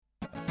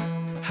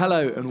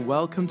Hello and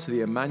welcome to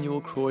the Emmanuel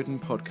Croydon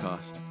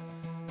podcast.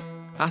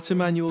 At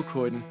Emmanuel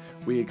Croydon,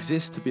 we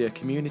exist to be a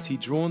community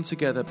drawn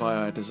together by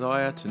our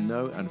desire to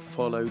know and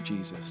follow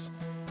Jesus.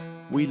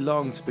 We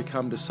long to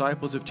become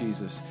disciples of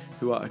Jesus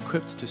who are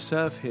equipped to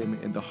serve him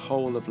in the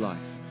whole of life,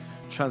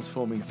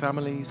 transforming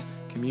families,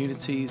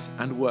 communities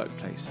and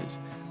workplaces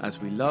as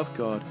we love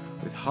God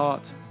with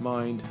heart,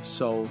 mind,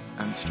 soul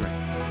and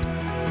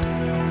strength.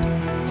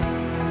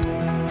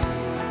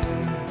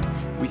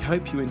 We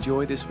hope you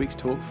enjoy this week's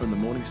talk from the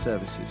morning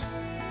services.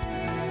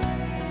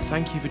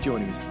 Thank you for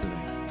joining us today.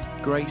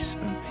 Grace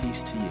and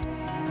peace to you.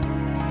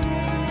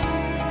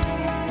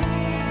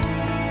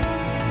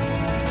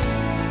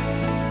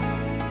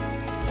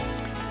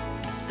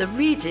 The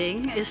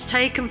reading is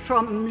taken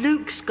from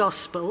Luke's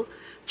Gospel,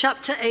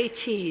 chapter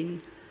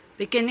 18,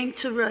 beginning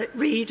to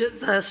read at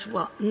verse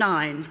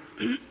 9.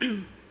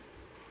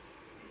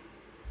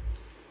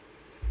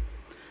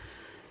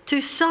 To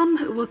some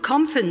who were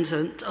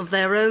confident of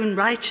their own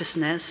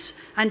righteousness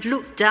and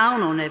looked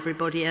down on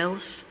everybody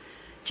else,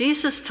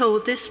 Jesus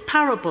told this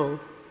parable.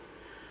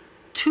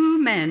 2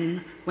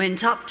 men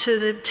went up to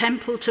the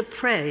temple to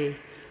pray,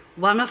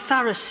 one a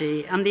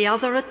Pharisee and the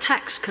other a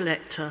tax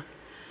collector.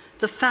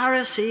 The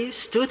Pharisee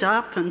stood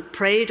up and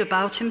prayed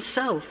about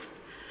himself.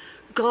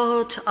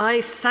 God,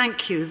 I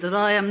thank you that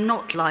I am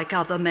not like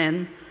other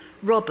men,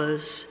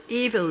 robbers,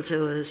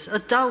 evildoers,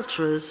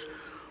 adulterers,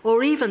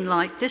 or even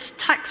like this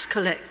tax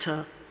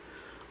collector.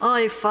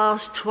 I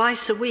fast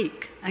twice a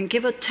week and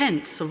give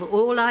 1/10 of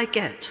all I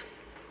get.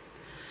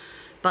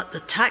 But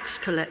the tax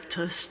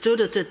collector stood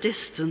at a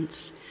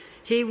distance.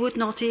 He would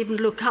not even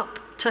look up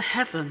to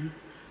heaven,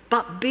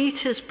 but beat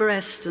his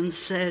breast and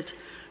said,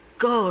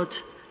 God,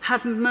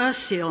 have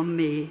mercy on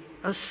me,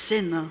 a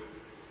sinner.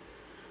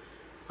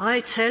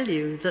 I tell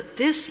you that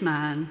this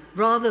man,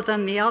 rather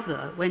than the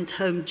other, went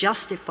home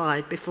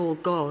justified before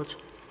God.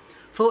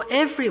 For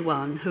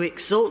everyone who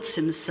exalts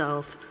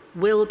himself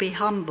will be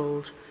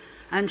humbled,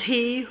 and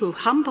he who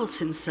humbles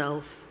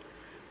himself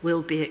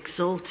will be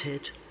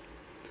exalted.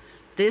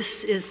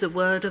 This is the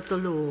word of the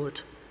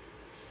Lord.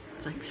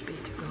 Thanks be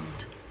to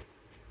God.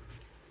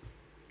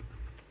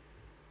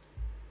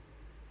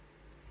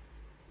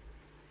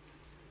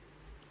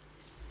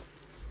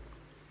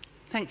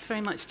 Thanks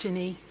very much,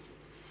 Ginny.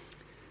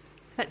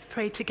 Let's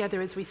pray together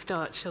as we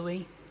start, shall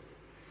we?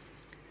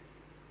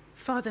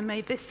 Father,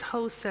 may this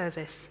whole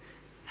service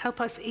help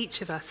us,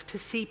 each of us, to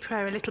see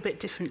prayer a little bit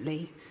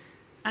differently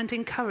and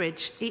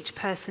encourage each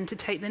person to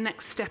take the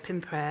next step in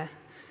prayer,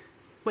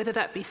 whether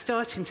that be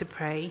starting to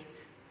pray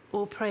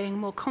or praying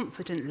more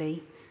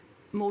confidently,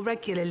 more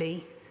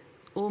regularly,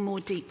 or more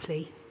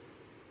deeply.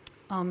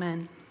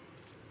 Amen.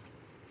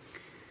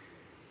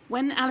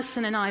 When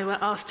Alison and I were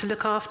asked to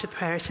look after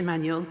prayer at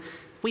Emmanuel,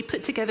 we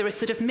put together a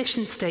sort of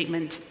mission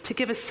statement to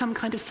give us some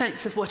kind of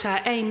sense of what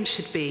our aim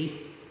should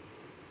be.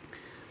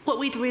 What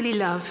we'd really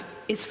love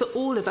is for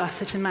all of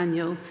us at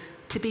Emmanuel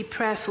to be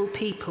prayerful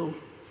people,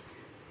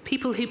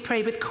 people who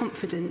pray with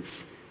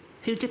confidence,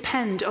 who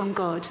depend on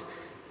God,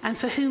 and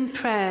for whom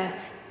prayer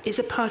is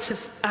a part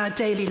of our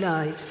daily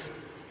lives.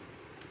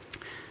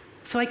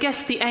 So I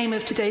guess the aim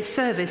of today's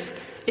service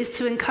is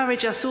to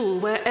encourage us all,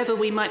 wherever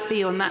we might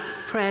be on that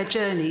prayer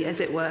journey,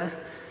 as it were.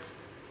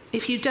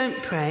 If you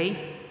don't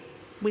pray,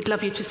 we'd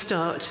love you to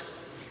start.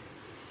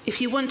 If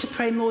you want to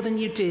pray more than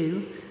you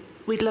do,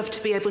 we'd love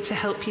to be able to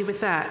help you with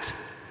that.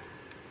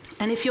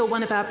 And if you're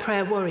one of our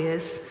prayer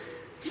warriors,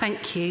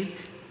 thank you,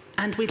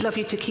 and we'd love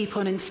you to keep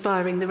on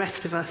inspiring the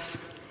rest of us.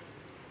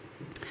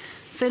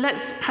 So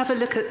let's have a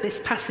look at this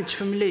passage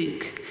from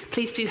Luke.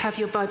 Please do have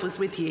your Bibles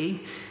with you.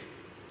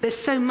 There's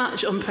so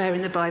much on prayer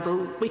in the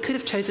Bible. We could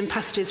have chosen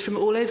passages from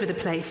all over the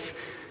place.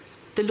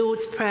 The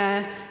Lord's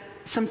Prayer,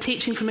 some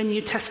teaching from a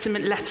New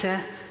Testament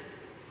letter.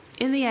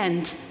 In the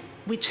end,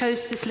 we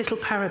chose this little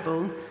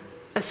parable,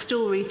 a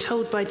story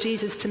told by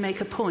Jesus to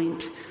make a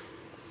point,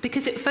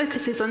 because it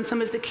focuses on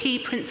some of the key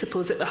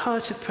principles at the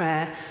heart of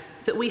prayer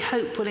that we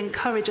hope will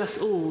encourage us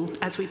all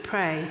as we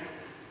pray.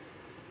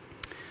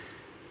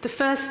 The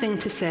first thing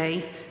to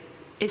say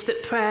is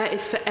that prayer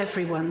is for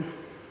everyone.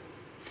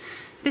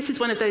 This is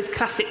one of those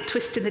classic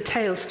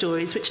twist-in-the-tail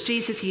stories which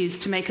Jesus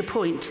used to make a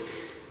point.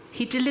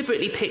 He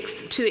deliberately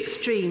picks 2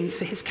 extremes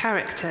for his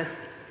character.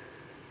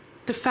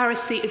 The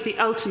Pharisee is the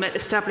ultimate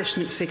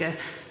establishment figure,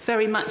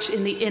 very much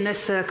in the inner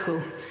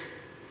circle,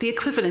 the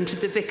equivalent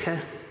of the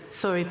vicar.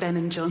 Sorry, Ben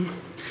and John.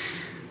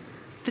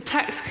 The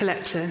tax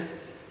collector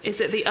is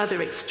at the other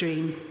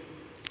extreme.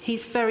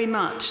 He's very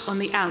much on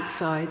the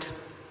outside.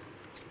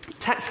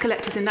 Tax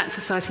collectors in that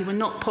society were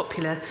not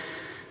popular.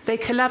 They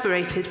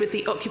collaborated with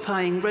the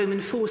occupying Roman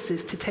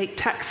forces to take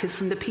taxes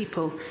from the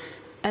people,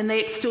 and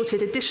they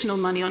extorted additional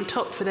money on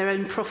top for their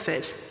own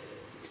profit.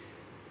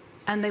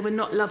 And they were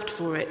not loved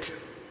for it.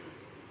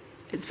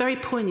 It's very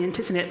poignant,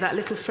 isn't it, that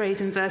little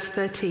phrase in verse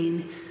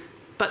 13,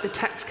 but the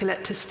tax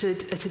collector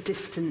stood at a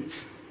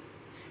distance.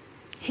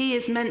 He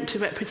is meant to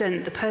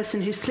represent the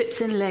person who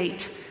slips in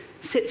late,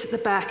 sits at the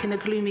back in a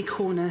gloomy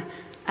corner,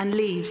 and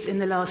leaves in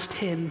the last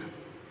hymn.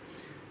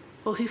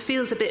 or who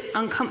feels a bit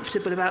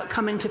uncomfortable about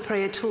coming to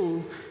pray at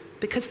all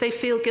because they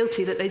feel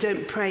guilty that they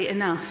don't pray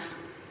enough.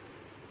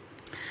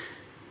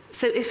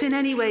 So if in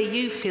any way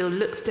you feel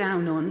looked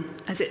down on,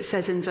 as it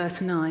says in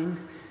verse 9,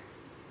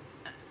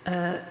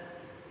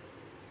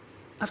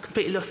 I've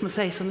completely lost my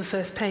place on the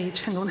first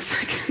page. Hang on a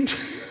second.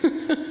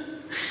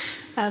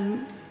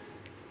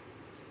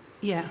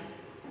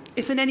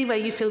 If in any way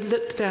you feel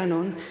looked down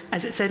on,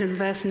 as it said in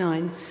verse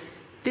 9,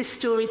 this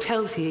story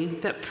tells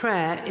you that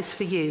prayer is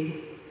for you.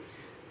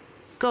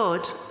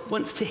 God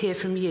wants to hear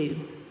from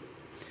you.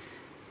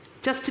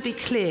 Just to be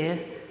clear,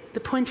 the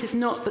point is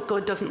not that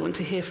God doesn't want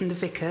to hear from the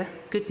vicar.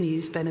 Good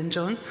news, Ben and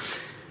John.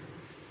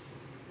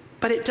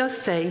 But it does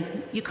say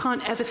you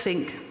can't ever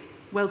think,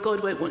 well,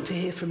 God won't want to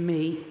hear from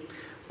me,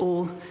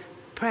 or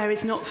prayer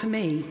is not for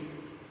me.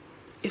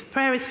 If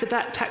prayer is for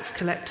that tax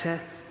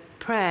collector,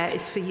 prayer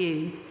is for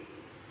you.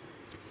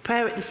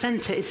 Prayer at the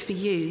centre is for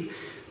you.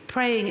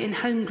 Praying in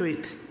home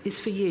group is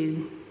for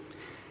you.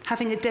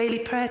 Having a daily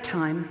prayer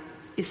time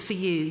is for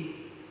you.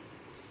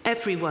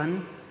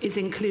 Everyone is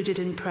included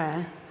in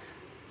prayer.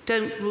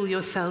 Don't rule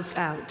yourselves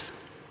out.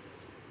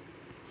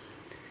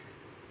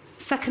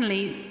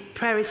 Secondly,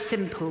 prayer is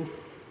simple.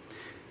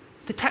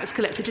 The tax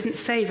collector didn't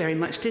say very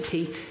much, did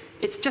he?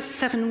 It's just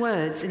 7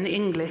 words in the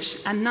English,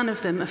 and none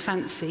of them are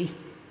fancy.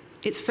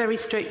 It's very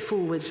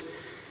straightforward.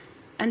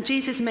 And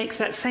Jesus makes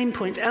that same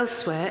point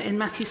elsewhere in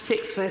Matthew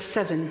 6, verse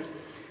 7.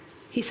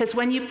 He says,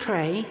 when you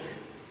pray,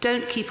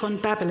 don't keep on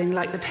babbling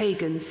like the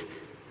pagans,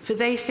 for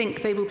they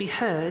think they will be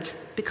heard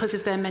because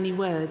of their many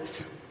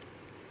words.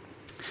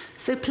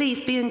 So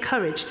please be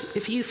encouraged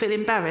if you feel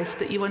embarrassed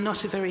that you are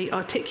not a very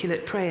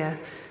articulate prayer.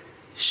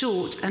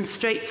 Short and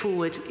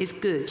straightforward is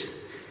good.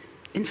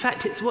 In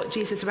fact, it's what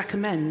Jesus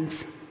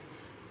recommends.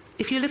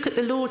 If you look at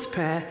the Lord's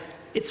Prayer,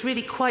 it's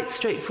really quite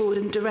straightforward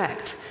and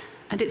direct,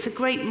 and it's a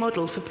great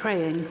model for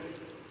praying.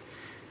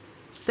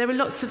 There are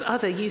lots of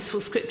other useful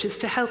scriptures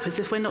to help us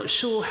if we're not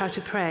sure how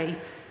to pray,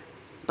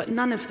 but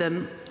none of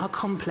them are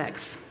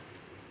complex.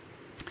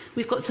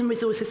 We've got some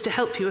resources to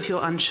help you if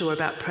you're unsure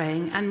about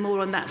praying, and more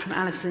on that from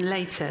Alison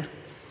later.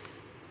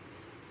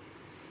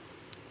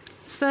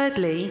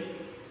 Thirdly,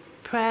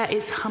 prayer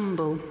is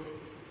humble.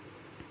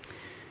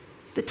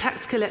 The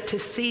tax collector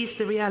sees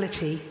the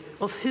reality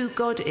of who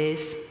God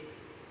is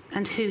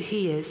and who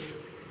he is.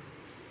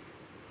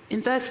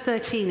 In verse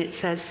 13 it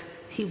says,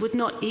 he would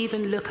not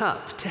even look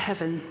up to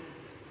heaven.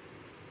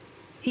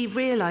 He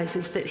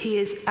realizes that he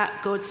is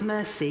at God's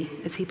mercy,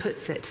 as he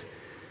puts it.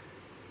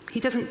 He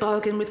doesn't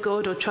bargain with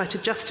God or try to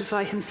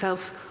justify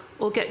himself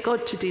or get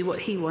God to do what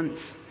he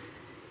wants.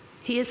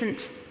 He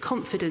isn't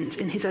confident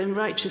in his own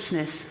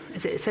righteousness,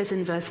 as it says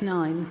in verse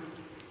 9.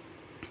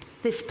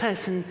 This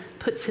person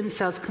puts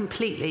himself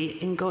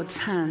completely in God's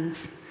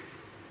hands.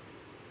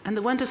 And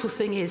the wonderful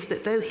thing is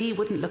that though he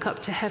wouldn't look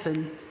up to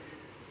heaven,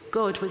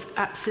 God was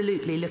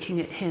absolutely looking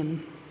at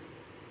him.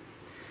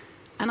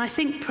 And I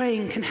think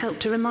praying can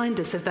help to remind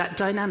us of that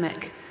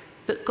dynamic,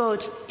 that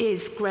God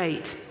is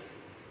great,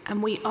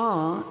 and we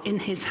are in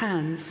his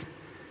hands.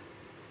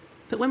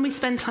 But when we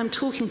spend time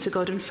talking to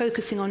God and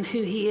focusing on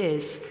who he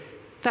is,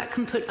 that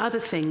can put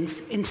other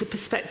things into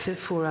perspective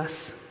for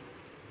us.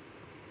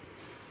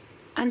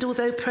 And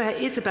although prayer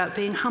is about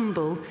being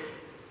humble,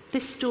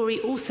 this story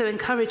also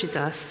encourages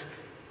us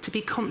to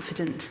be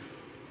confident.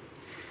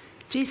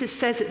 Jesus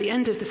says at the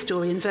end of the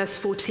story in verse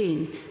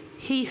 14,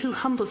 he who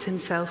humbles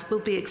himself will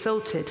be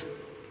exalted.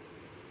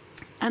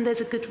 And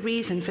there's a good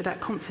reason for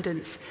that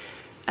confidence,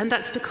 and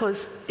that's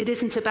because it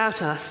isn't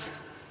about us,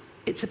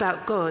 it's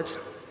about God.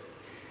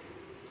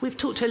 We've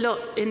talked a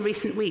lot in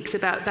recent weeks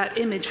about that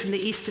image from the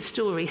Easter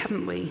story,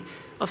 haven't we?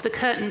 Of the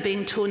curtain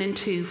being torn in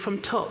two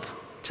from top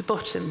to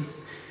bottom.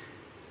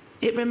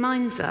 It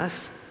reminds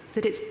us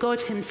that it's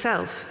God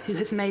himself who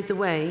has made the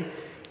way,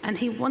 and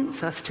he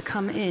wants us to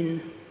come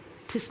in,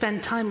 to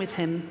spend time with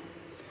him.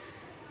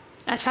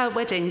 At our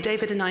wedding,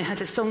 David and I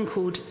had a song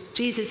called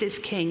Jesus is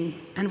King,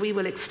 and we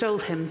will extol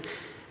him.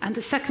 And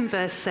the second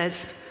verse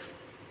says,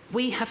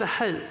 we have a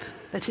hope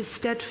that is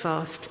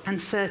steadfast and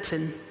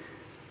certain,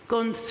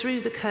 gone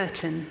through the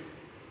curtain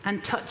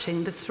and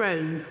touching the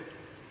throne.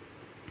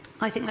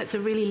 I think that's a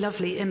really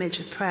lovely image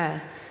of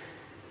prayer.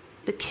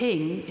 The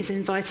King is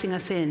inviting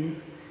us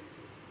in,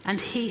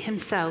 and he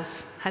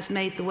himself has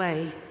made the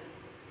way.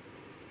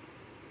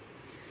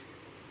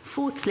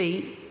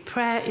 Fourthly,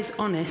 prayer is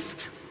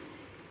honest.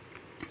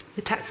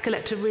 The tax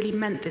collector really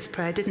meant this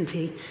prayer, didn't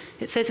he?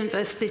 It says in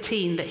verse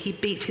 13 that he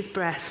beat his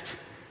breast.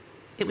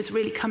 It was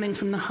really coming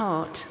from the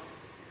heart.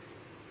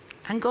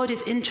 And God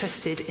is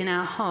interested in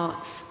our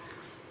hearts.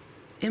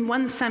 In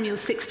 1 Samuel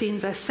 16,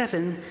 verse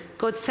 7,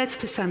 God says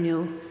to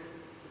Samuel,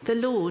 the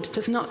Lord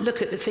does not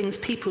look at the things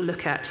people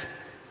look at.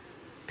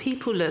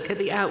 People look at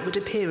the outward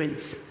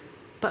appearance,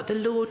 but the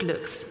Lord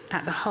looks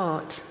at the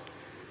heart.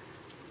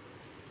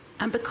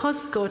 And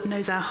because God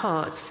knows our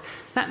hearts,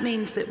 that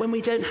means that when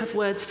we don't have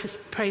words to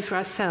pray for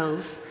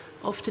ourselves,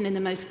 often in the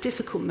most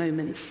difficult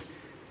moments,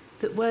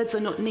 that words are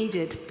not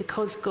needed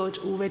because God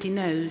already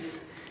knows.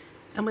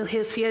 And we'll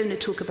hear Fiona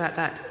talk about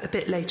that a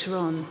bit later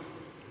on.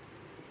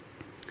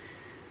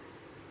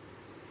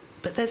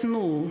 But there's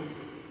more.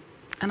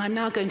 And I'm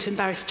now going to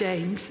embarrass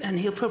James, and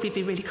he'll probably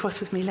be really cross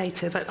with me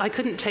later, but I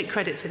couldn't take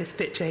credit for this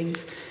bit,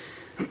 James.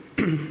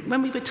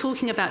 When we were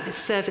talking about this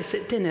service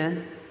at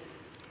dinner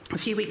a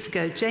few weeks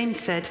ago, James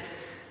said,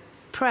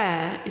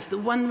 prayer is the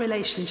one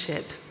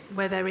relationship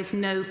where there is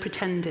no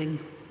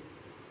pretending.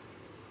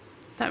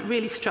 That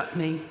really struck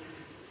me.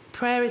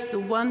 Prayer is the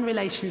one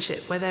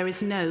relationship where there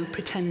is no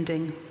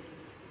pretending.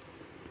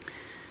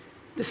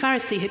 The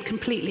Pharisee had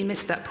completely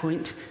missed that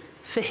point.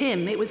 For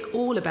him, it was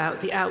all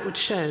about the outward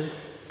show,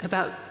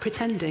 about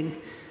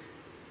pretending.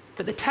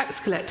 But the tax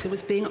collector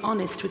was being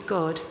honest with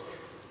God,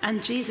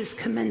 and Jesus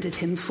commended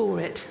him for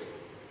it.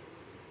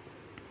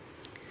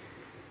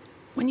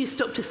 When you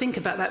stop to think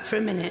about that for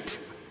a minute,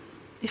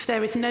 if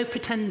there is no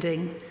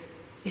pretending,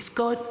 if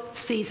God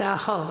sees our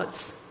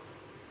hearts,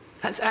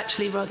 that's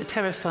actually rather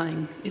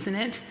terrifying, isn't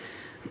it?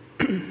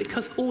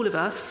 Because all of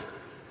us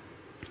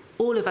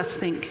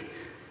think,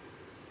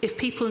 if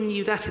people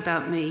knew that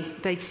about me,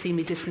 they'd see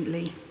me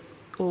differently.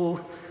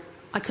 Or,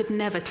 I could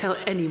never tell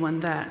anyone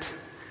that.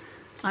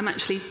 I'm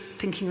actually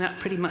thinking that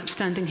pretty much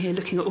standing here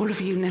looking at all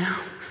of you now.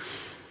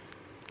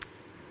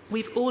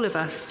 We've all of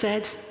us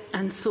said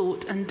and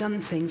thought and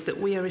done things that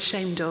we are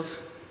ashamed of.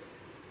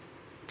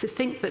 To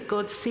think that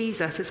God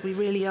sees us as we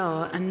really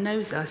are and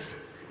knows us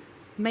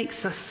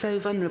makes us so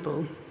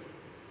vulnerable.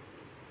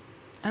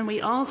 And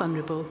we are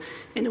vulnerable.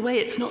 In a way,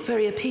 it's not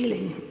very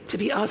appealing to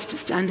be asked to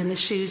stand in the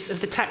shoes of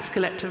the tax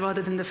collector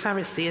rather than the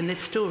Pharisee in this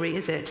story,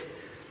 is it?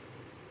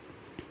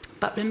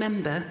 But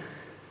remember,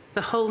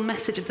 the whole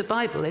message of the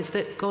Bible is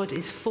that God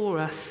is for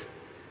us,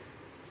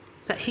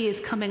 that he is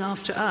coming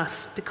after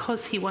us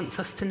because he wants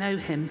us to know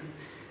him.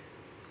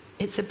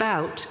 It's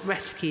about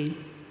rescue,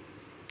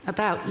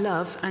 about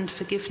love and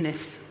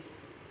forgiveness.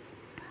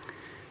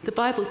 The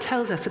Bible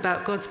tells us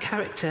about God's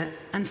character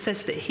and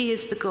says that he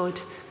is the God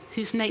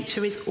whose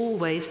nature is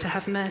always to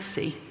have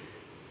mercy,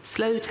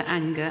 slow to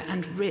anger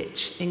and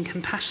rich in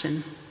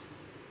compassion.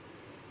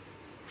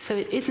 So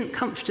it isn't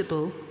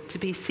comfortable to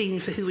be seen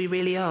for who we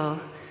really are,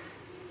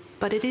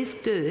 but it is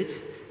good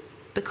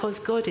because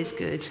God is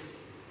good,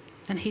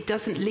 and he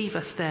doesn't leave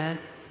us there.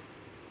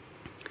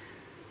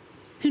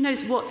 Who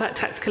knows what that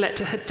tax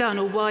collector had done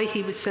or why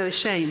he was so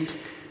ashamed?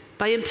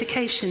 By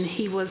implication,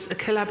 he was a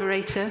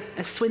collaborator,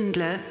 a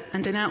swindler,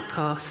 and an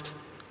outcast.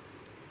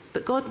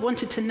 But God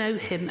wanted to know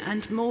him,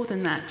 and more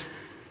than that,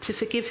 to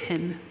forgive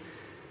him.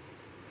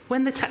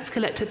 When the tax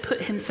collector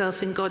put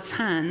himself in God's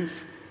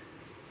hands,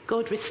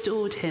 God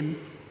restored him.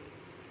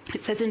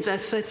 It says in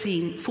verse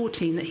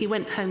 14 that he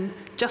went home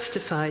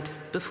justified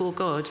before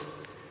God.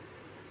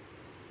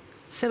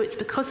 So it's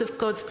because of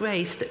God's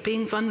grace that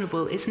being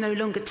vulnerable is no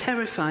longer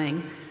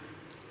terrifying,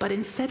 but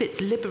instead it's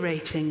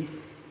liberating.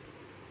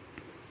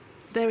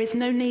 There is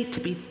no need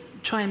to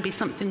try and be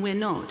something we're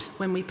not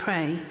when we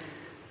pray.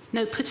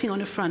 No putting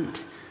on a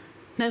front.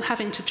 No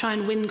having to try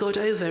and win God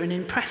over and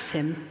impress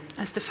him,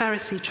 as the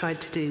Pharisee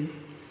tried to do.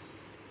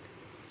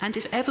 And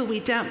if ever we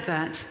doubt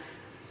that,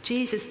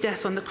 Jesus'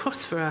 death on the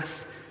cross for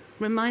us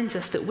reminds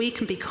us that we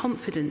can be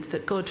confident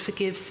that God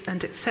forgives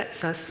and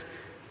accepts us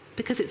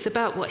because it's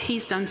about what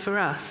he's done for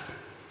us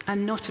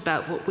and not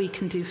about what we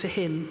can do for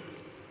him.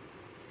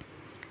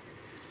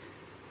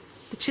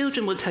 The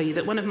children will tell you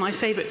that one of my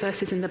favourite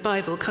verses in the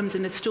Bible comes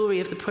in the story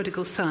of the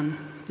prodigal son,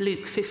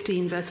 Luke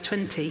 15, verse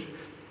 20.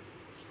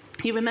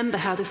 You remember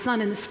how the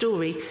son in the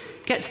story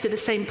gets to the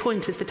same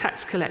point as the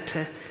tax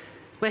collector,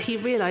 where he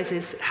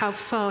realises how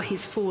far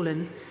he's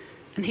fallen,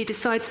 and he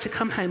decides to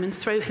come home and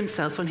throw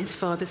himself on his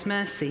father's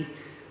mercy.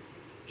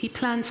 He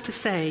plans to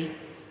say,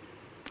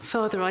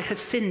 "Father, I have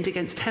sinned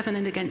against heaven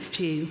and against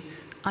you.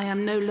 I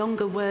am no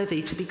longer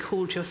worthy to be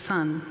called your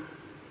son."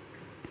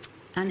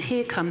 And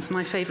here comes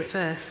my favourite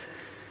verse.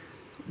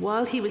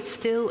 While he was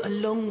still a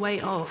long way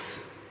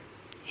off,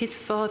 his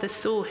father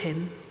saw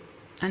him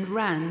and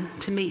ran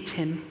to meet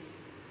him.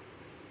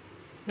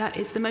 That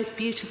is the most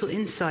beautiful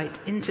insight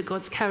into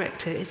God's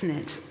character, isn't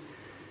it?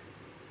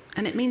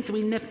 And it means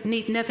we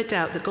need never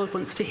doubt that God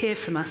wants to hear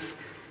from us.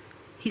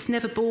 He's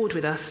never bored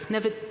with us,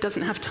 never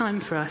doesn't have time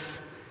for us.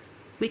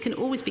 We can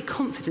always be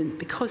confident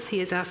because he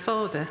is our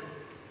Father.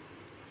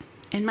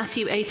 In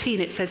Matthew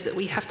 18, it says that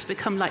we have to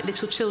become like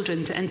little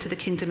children to enter the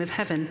kingdom of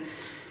heaven.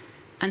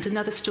 And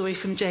another story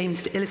from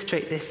James to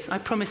illustrate this. I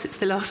promise it's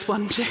the last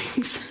one,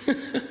 James.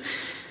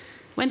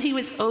 When he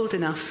was old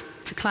enough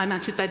to climb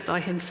out of bed by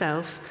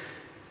himself,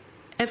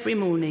 every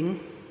morning,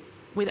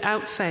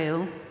 without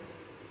fail,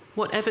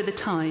 whatever the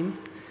time,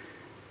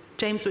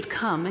 James would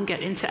come and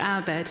get into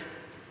our bed.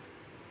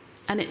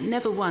 And it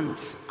never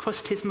once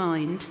crossed his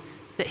mind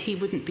that he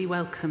wouldn't be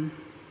welcome.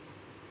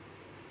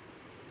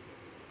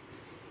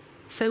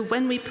 So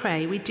when we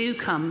pray, we do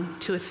come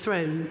to a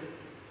throne,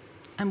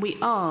 and we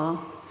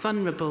are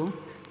vulnerable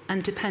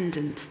and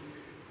dependent.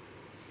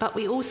 But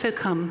we also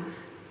come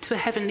to a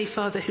Heavenly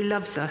Father who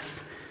loves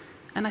us.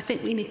 And I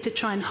think we need to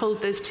try and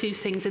hold those two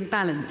things in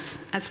balance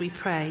as we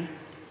pray.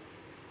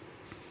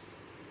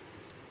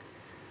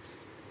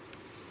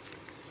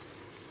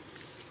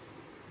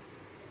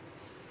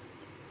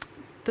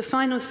 The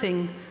final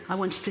thing I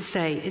wanted to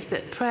say is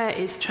that prayer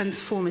is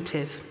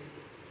transformative.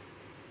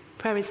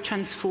 Prayer is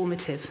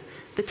transformative.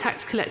 The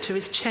tax collector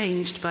is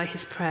changed by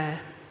his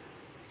prayer.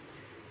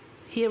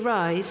 He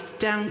arrives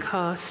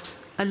downcast,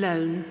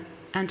 alone,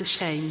 and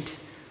ashamed,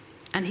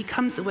 and he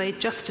comes away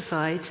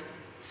justified,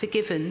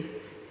 forgiven,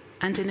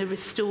 and in a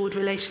restored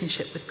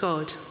relationship with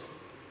God.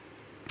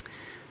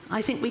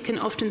 I think we can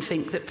often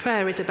think that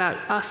prayer is about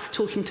us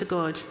talking to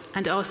God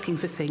and asking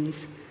for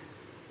things,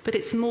 but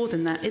it's more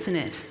than that, isn't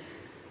it?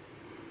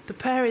 The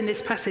prayer in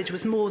this passage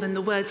was more than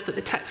the words that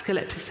the tax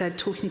collector said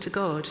talking to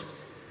God.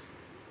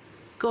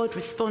 God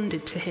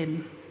responded to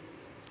him,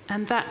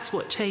 and that's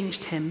what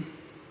changed him.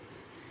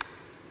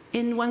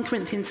 In 1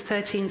 Corinthians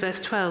 13, verse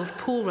 12,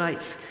 Paul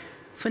writes,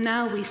 "For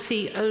now we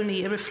see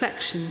only a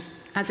reflection,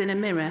 as in a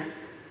mirror.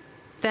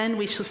 Then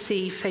we shall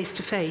see face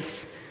to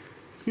face.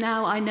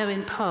 Now I know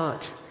in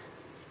part,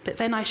 but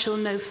then I shall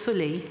know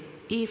fully,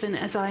 even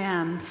as I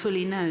am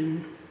fully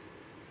known."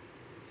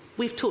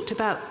 We've talked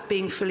about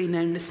being fully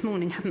known this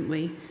morning, haven't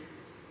we?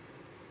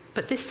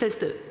 But this says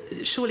that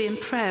surely in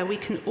prayer we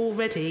can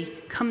already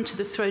come to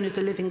the throne of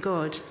the living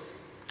God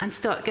and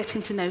start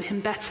getting to know him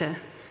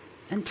better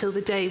until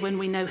the day when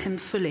we know him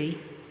fully.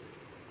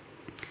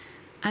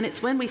 And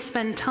it's when we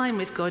spend time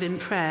with God in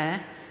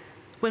prayer,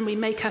 when we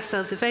make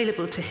ourselves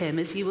available to him,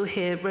 as you will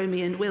hear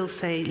Romy and Will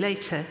say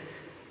later,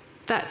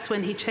 that's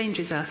when he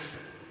changes us.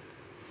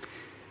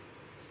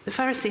 The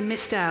Pharisee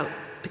missed out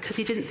because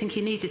he didn't think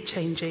he needed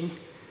changing.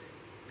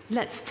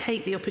 Let's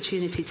take the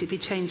opportunity to be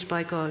changed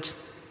by God.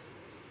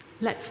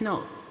 Let's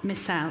not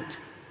miss out.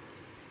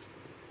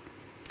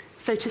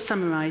 So to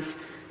summarise,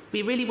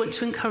 we really want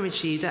to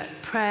encourage you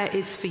that prayer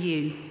is for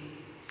you.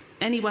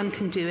 Anyone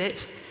can do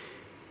it.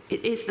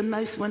 It is the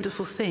most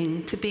wonderful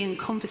thing to be in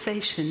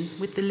conversation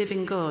with the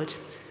living God,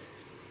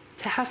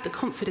 to have the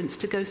confidence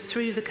to go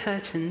through the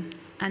curtain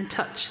and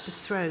touch the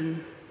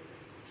throne.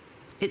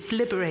 It's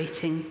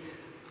liberating,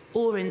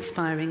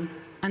 awe-inspiring,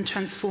 and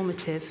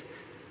transformative.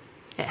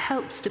 It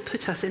helps to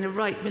put us in a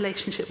right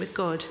relationship with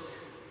God,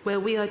 where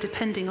we are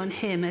depending on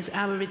him as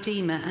our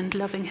Redeemer and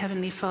loving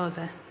Heavenly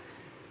Father.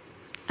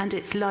 And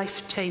it's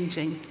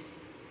life-changing.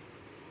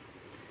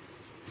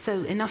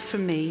 So enough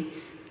from me.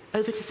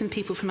 Over to some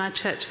people from our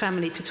church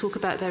family to talk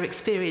about their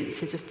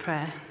experiences of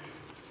prayer.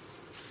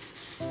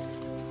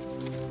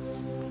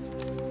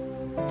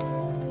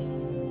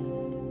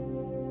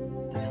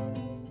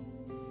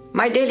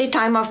 My daily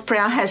time of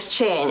prayer has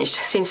changed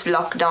since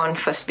lockdown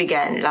first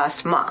began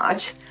last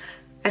March.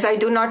 As I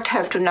do not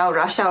have to now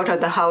rush out of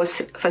the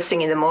house first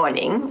thing in the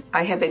morning,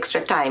 I have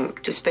extra time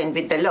to spend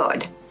with the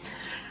Lord.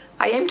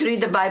 I aim to read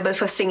the Bible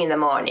first thing in the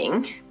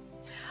morning.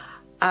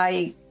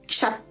 I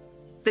shut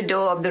the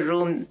door of the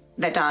room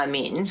that I'm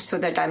in so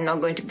that I'm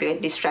not going to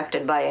get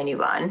distracted by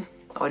anyone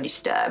or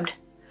disturbed.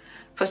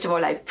 First of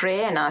all, I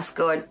pray and ask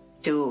God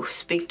to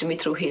speak to me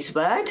through his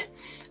word.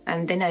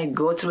 And then I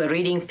go through a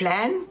reading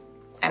plan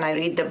and I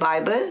read the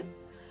Bible.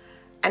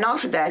 And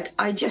after that,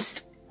 I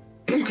just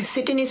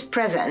sit in his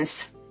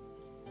presence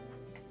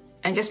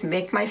and just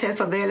make myself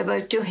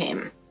available to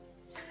him.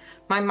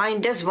 My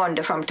mind does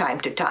wander from time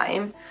to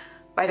time,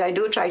 but I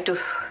do try to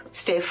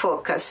stay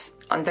focused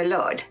on the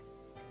Lord.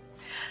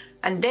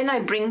 And then I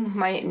bring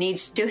my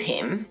needs to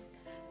him.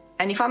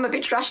 And if I'm a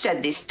bit rushed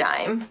at this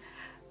time,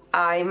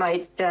 I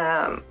might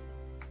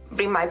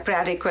bring my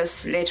prayer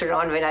requests later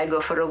on when I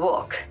go for a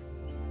walk.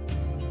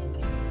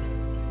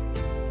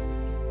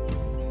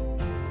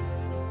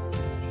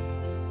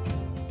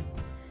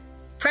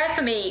 Prayer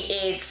for me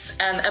is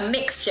a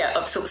mixture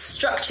of sort of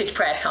structured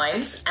prayer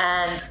times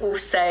and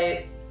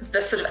also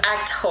the sort of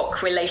ad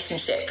hoc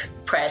relationship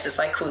prayers, as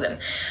I call them.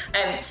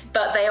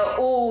 But they are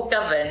all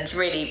governed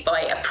really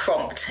by a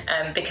prompt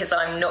because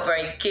I'm not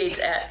very good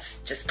at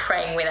just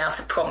praying without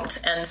a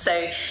prompt. And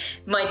so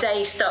my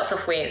day starts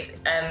off with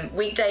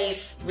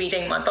weekdays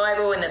reading my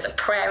Bible, and there's a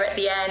prayer at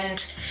the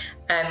end.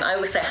 I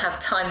also have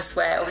times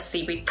where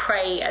obviously we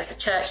pray as a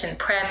church in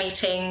prayer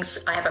meetings.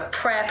 I have a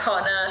prayer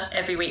partner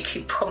every week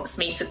who prompts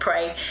me to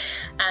pray.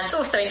 And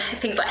also in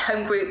things like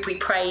home group, we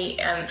pray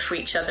for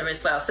each other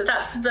as well. So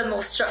that's the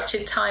more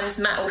structured times.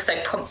 Matt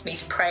also prompts me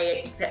to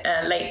pray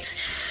late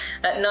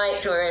at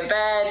night when we're in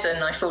bed,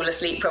 and I fall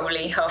asleep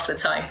probably half the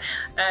time.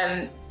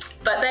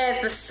 But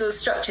they're the sort of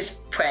structured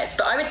prayers.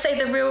 But I would say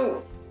the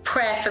real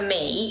prayer for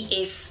me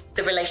is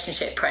the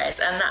relationship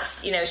prayers, and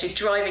that's, you know, as you're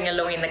driving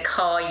along in the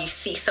car, you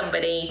see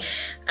somebody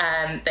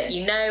that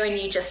you know, and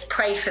you just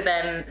pray for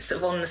them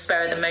sort of on the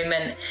spur of the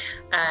moment.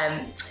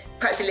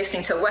 Perhaps you're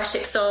listening to a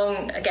worship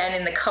song, again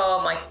in the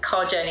car. My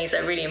car journeys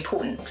are really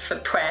important for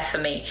prayer for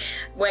me,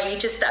 where you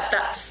just have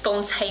that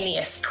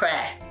spontaneous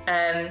prayer.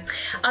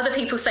 Other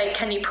people say,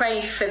 can you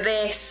pray for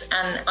this?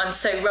 And I'm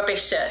so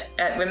rubbish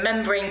at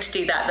remembering to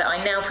do that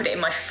I now put it in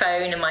my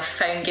phone, and my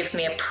phone gives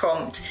me a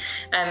prompt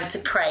to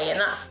pray, and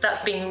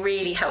that's been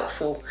really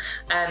helpful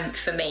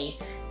for me.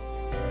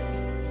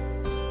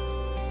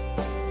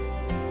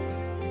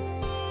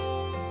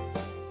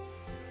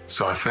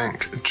 So I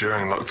think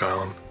during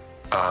lockdown,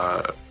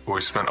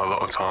 we spent a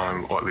lot of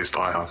time, or at least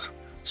I have,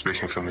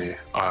 speaking for me.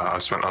 I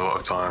spent a lot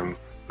of time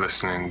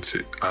listening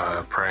to,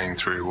 praying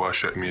through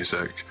worship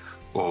music,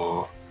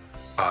 or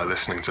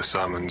listening to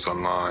sermons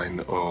online,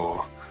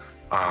 or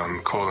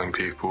calling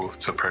people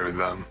to pray with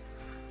them.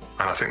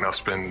 And I think that's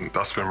been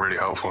really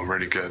helpful and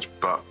really good.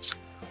 But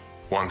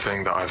one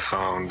thing that I've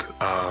found,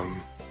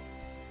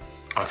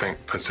 I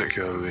think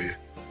particularly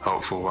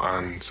helpful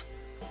and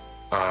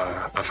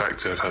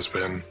effective has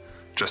been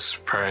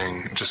just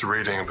praying, just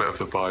reading a bit of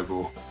the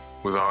Bible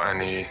without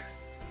anything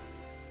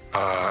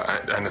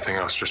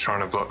else, just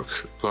trying to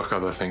block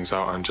other things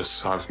out and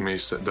just have me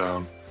sit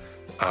down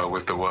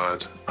with the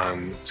Word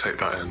and take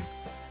that in.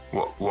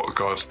 What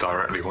God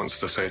directly wants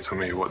to say to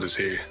me, what does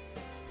He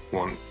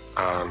want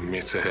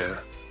me to hear?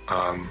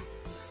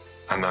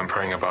 And then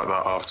praying about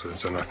that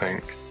afterwards. And I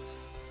think,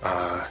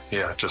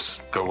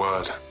 just the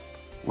Word.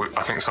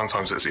 I think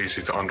sometimes it's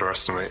easy to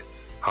underestimate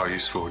how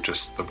useful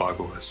just the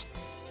Bible is.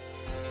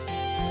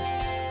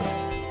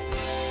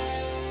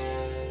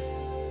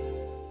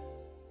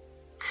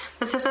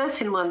 There's a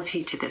verse in 1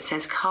 Peter that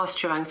says,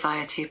 "Cast your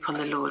anxiety upon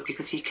the Lord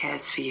because He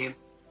cares for you."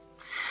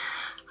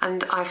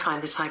 And I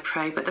find that I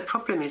pray, but the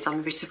problem is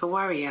I'm a bit of a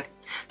worrier.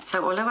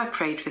 So although I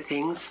prayed for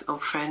things or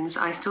friends,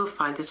 I still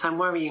find that I'm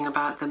worrying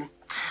about them.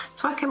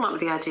 So I came up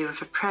with the idea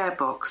of a prayer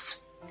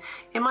box.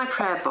 In my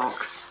prayer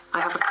box,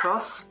 I have a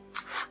cross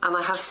and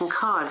I have some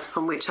cards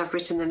upon which I've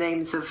written the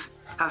names of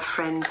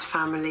friends,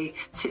 family,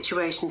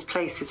 situations,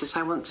 places that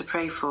I want to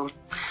pray for.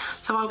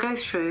 So I'll go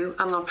through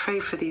and I'll pray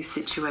for these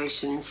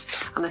situations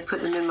and I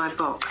put them in my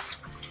box.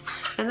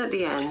 Then at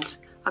the end,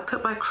 I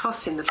put my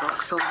cross in the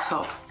box on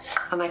top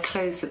and I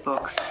close the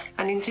box.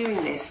 And in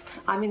doing this,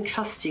 I'm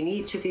entrusting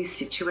each of these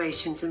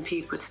situations and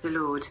people to the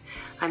Lord.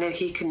 I know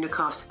He can look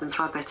after them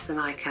far better than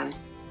I can.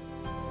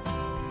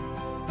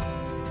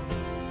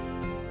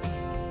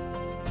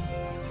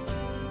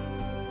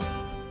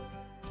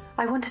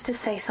 I wanted to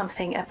say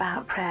something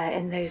about prayer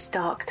in those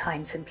dark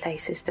times and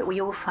places that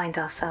we all find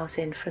ourselves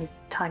in from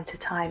time to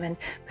time, and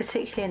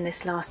particularly in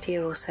this last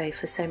year or so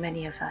for so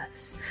many of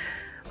us.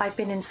 I've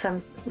been in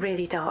some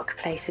really dark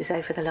places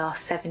over the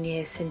last 7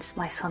 years since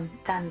my son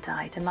Dan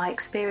died, and my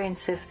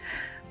experience of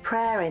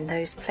prayer in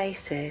those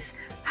places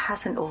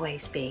hasn't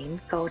always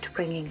been God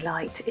bringing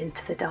light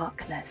into the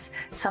darkness.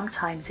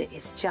 Sometimes it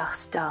is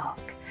just dark,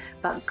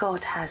 but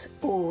God has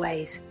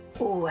always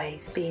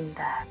been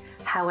there,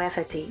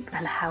 however deep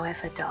and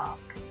however dark.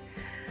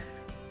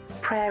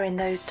 Prayer in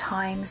those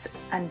times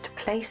and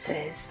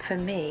places, for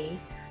me,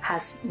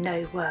 has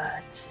no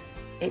words.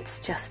 It's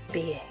just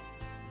being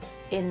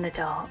in the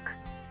dark,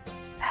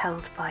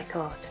 held by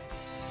God.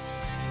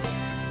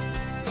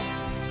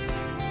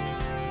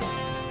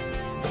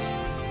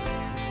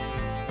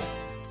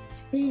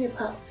 Being a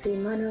part of the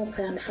Emmanuel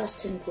Prayer and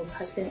Fasting Group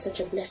has been such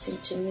a blessing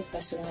to me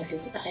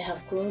personally. I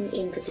have grown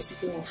in the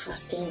discipline of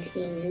fasting,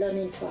 in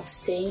learning to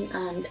abstain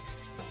and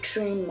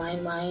train my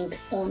mind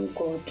on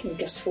God and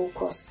just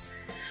focus.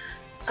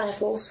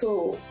 I've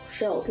also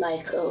felt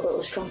like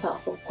a strong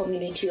part of a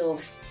community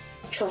of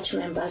church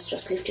members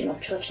just lifting up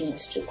church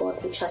needs to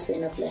God, which has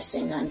been a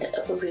blessing and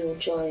a real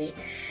joy.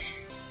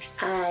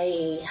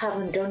 I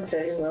haven't done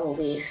very well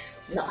with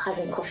not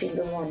having coffee in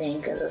the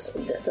morning.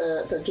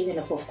 The giving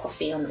up of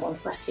coffee on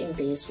fasting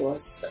days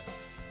was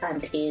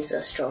and is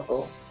a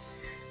struggle.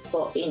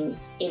 But in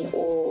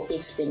all,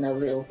 it's been a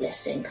real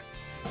blessing.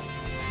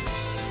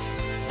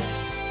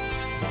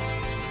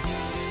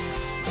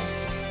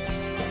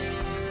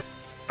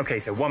 Okay,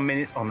 so 1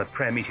 minute on the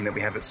prayer meeting that we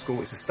have at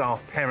school. It's a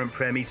staff parent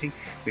prayer meeting.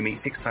 We meet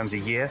 6 times a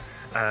year.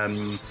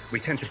 We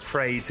tend to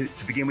pray to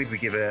begin with. We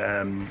give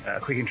a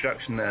quick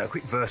introduction, a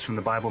quick verse from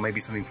the Bible,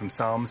 maybe something from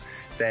Psalms.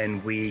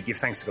 Then we give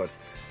thanks to God.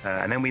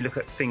 And then we look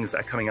at things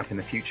that are coming up in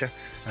the future,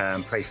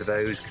 pray for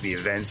those. Could be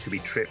events, could be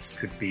trips,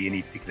 could be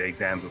any particular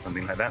exams or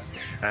something like that.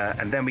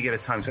 And then we get a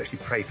time to actually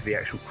pray for the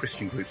actual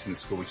Christian groups in the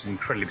school, which is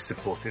incredibly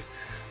supportive.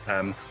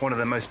 One of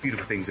the most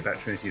beautiful things about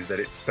Trinity is that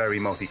it's very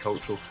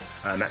multicultural,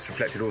 and that's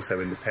reflected also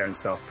in the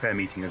parent-staff prayer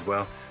meeting as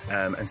well.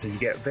 And so you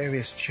get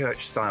various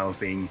church styles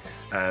being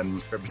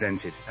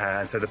represented.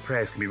 And so the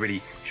prayers can be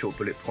really short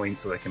bullet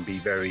points, or they can be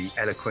very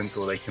eloquent,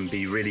 or they can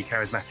be really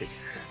charismatic.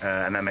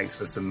 And that makes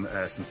for some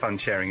fun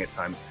sharing at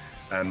times.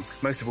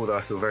 Most of all, though,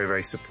 I feel very,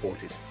 very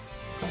supported.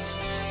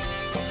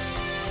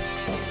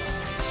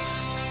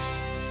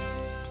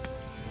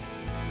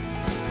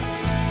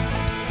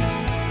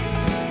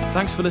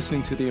 Thanks for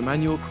listening to the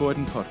Emmanuel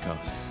Croydon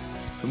podcast.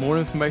 For more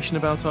information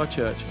about our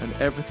church and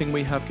everything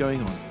we have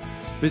going on,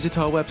 visit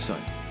our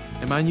website,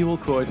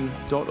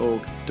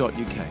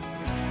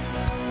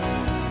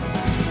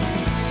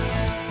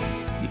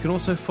 emmanuelcroydon.org.uk. You can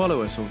also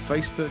follow us on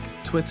Facebook,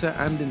 Twitter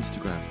and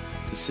Instagram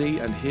to see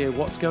and hear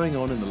what's going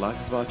on in the life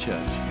of our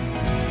church.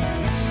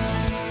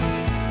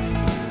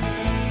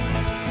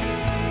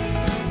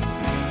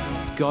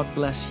 God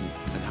bless you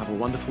and have a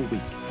wonderful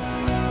week.